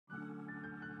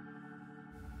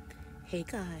Hey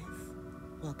guys,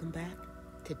 welcome back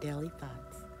to Daily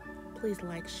Thoughts. Please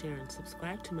like, share, and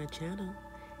subscribe to my channel.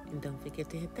 And don't forget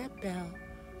to hit that bell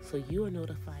so you are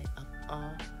notified of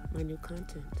all my new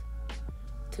content.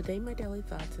 Today my Daily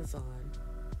Thoughts is on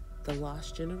the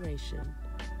Lost Generation,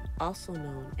 also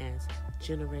known as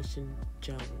Generation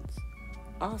Jones.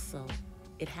 Also,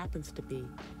 it happens to be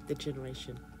the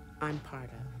generation I'm part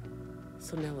of.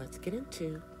 So now let's get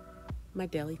into my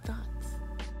Daily Thoughts.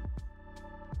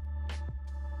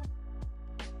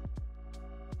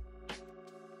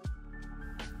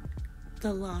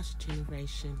 The Lost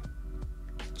Generation,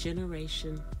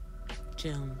 Generation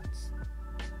Jones.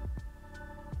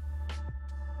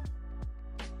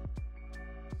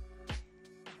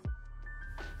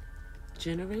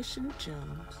 Generation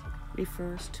Jones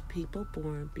refers to people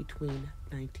born between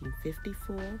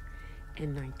 1954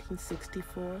 and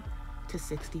 1964 to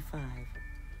 65.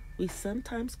 We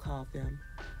sometimes call them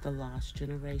the Lost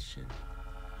Generation.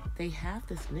 They have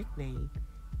this nickname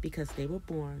because they were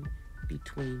born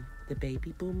between the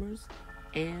baby boomers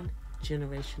and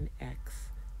Generation X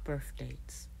birth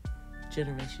dates.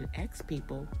 Generation X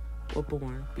people were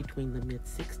born between the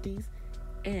mid-60s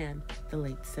and the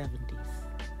late 70s.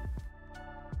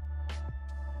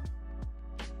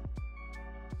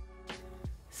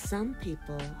 Some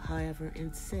people, however,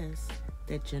 insist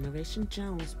that Generation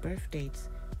Jones birth dates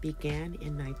began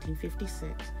in 1956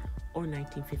 or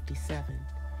 1957.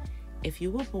 If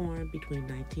you were born between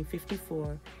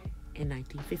 1954 and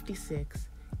 1956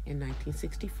 and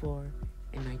 1964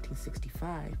 and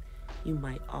 1965, you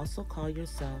might also call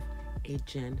yourself a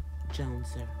Gen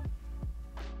Joneser.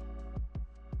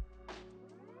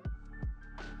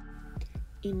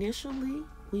 Initially,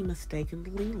 we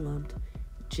mistakenly lumped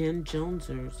Gen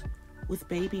Jonesers with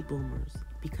baby boomers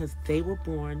because they were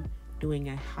born during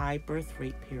a high birth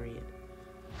rate period.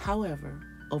 However,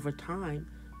 over time,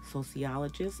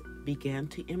 sociologists began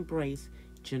to embrace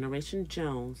Generation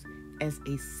Jones as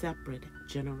a separate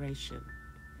generation.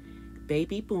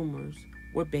 Baby boomers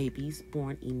were babies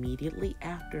born immediately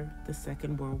after the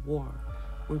Second World War,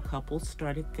 when couples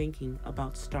started thinking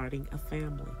about starting a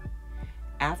family.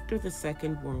 After the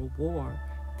Second World War,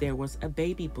 there was a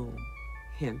baby boom,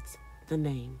 hence the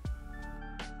name.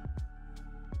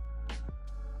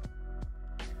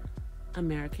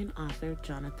 American author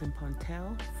Jonathan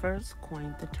Pontell first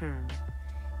coined the term.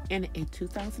 In a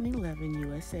 2011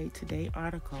 USA Today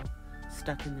article,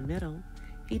 Stuck in the Middle,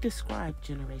 he described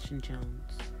Generation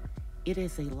Jones. It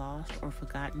is a lost or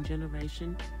forgotten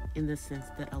generation in the sense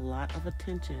that a lot of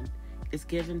attention is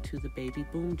given to the baby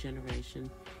boom generation,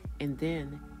 and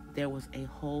then there was a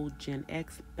whole Gen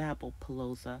X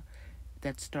Babble-palooza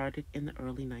that started in the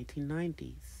early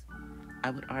 1990s.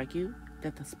 I would argue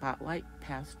that the spotlight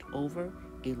passed over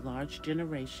a large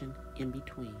generation in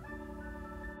between.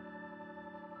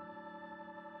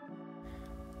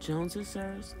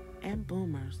 Jonesers and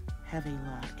Boomers have a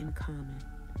lot in common.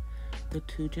 The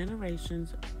two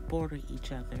generations border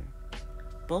each other.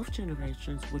 Both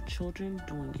generations were children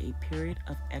during a period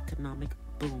of economic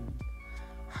boom.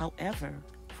 However,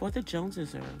 for the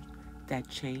Jonesers, that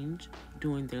changed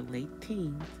during their late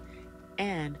teens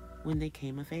and when they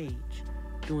came of age.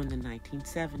 During the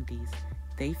 1970s,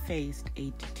 they faced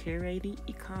a deteriorating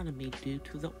economy due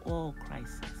to the oil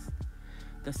crisis.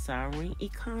 The souring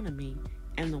economy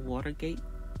and the Watergate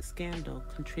scandal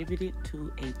contributed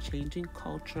to a changing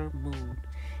culture mood.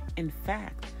 In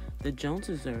fact, the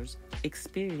Jonesers'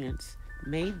 experience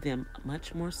made them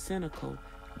much more cynical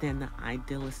than the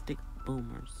idealistic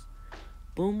boomers.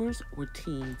 Boomers were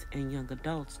teens and young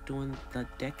adults during the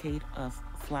decade of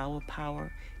flower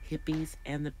power, hippies,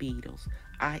 and the Beatles,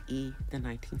 i.e. the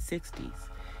 1960s.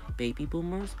 Baby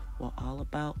boomers were all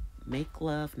about make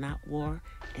love, not war,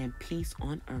 and peace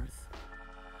on earth.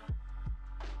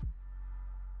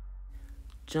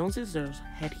 Jonesers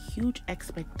had huge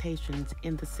expectations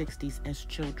in the 60s as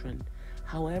children.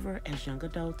 However, as young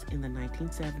adults in the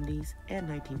 1970s and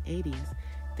 1980s,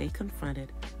 they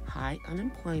confronted high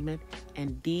unemployment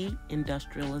and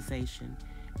de-industrialization.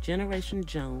 Generation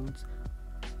Jones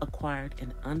acquired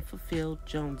an unfulfilled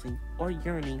jonesing or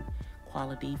yearning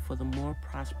quality for the more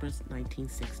prosperous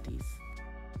 1960s.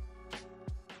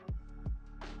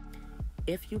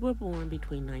 If you were born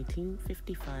between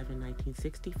 1955 and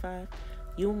 1965,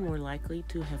 you were more likely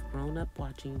to have grown up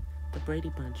watching The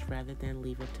Brady Bunch rather than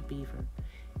Leave It to Beaver.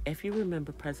 If you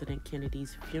remember President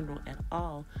Kennedy's funeral at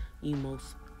all, you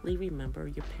mostly remember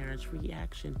your parents'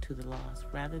 reaction to the loss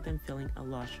rather than feeling a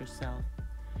loss yourself.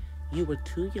 You were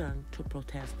too young to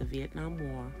protest the Vietnam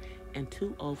War and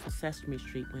too old for Sesame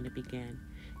Street when it began.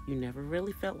 You never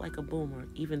really felt like a boomer,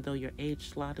 even though your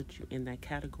age slotted you in that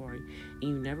category, and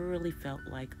you never really felt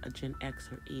like a Gen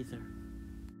Xer either.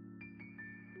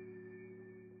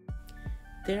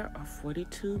 There are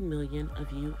 42 million of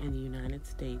you in the United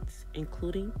States,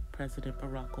 including President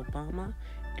Barack Obama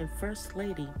and First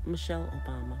Lady Michelle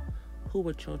Obama, who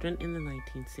were children in the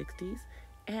 1960s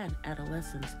and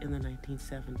adolescents in the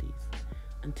 1970s.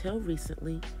 Until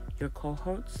recently, your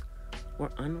cohorts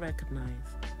were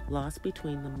unrecognized, lost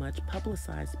between the much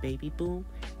publicized baby boom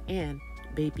and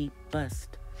baby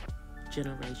bust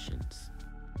generations.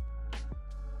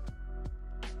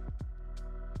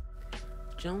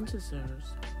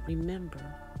 Jonesers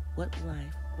remember what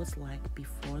life was like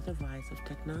before the rise of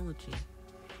technology,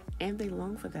 and they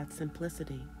long for that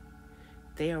simplicity.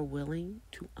 They are willing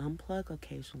to unplug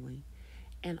occasionally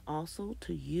and also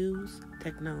to use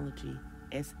technology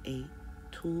as a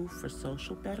tool for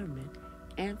social betterment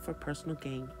and for personal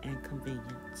gain and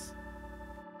convenience.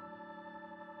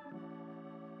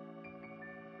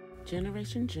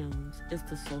 Generation Jones is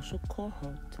the social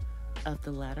cohort of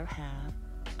the latter half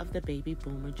of the baby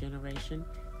boomer generation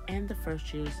and the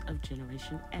first years of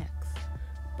Generation X.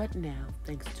 But now,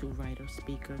 thanks to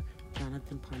writer-speaker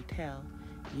Jonathan Pontell,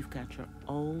 you've got your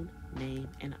own name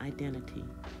and identity,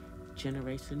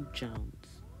 Generation Jones.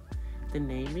 The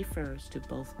name refers to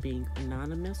both being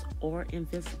anonymous or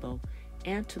invisible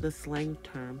and to the slang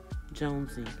term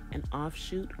jonesing, an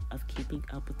offshoot of keeping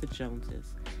up with the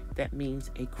Joneses. That means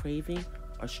a craving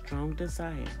or strong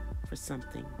desire for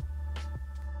something.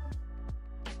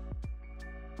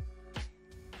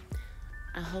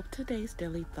 I hope today's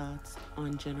daily thoughts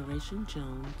on Generation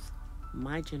Jones,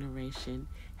 my generation,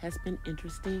 has been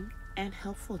interesting and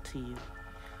helpful to you.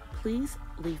 Please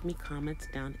leave me comments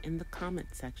down in the comment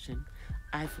section.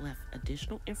 I've left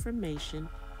additional information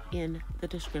in the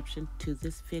description to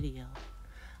this video.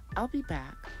 I'll be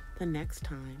back the next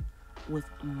time with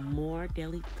more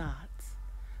daily thoughts.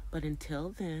 But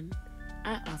until then,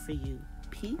 I offer you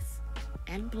peace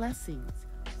and blessings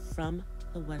from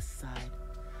the West Side.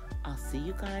 I'll see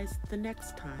you guys the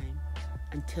next time.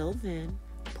 Until then,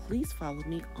 please follow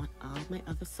me on all my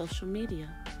other social media.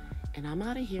 And I'm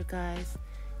out of here, guys.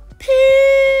 Peace!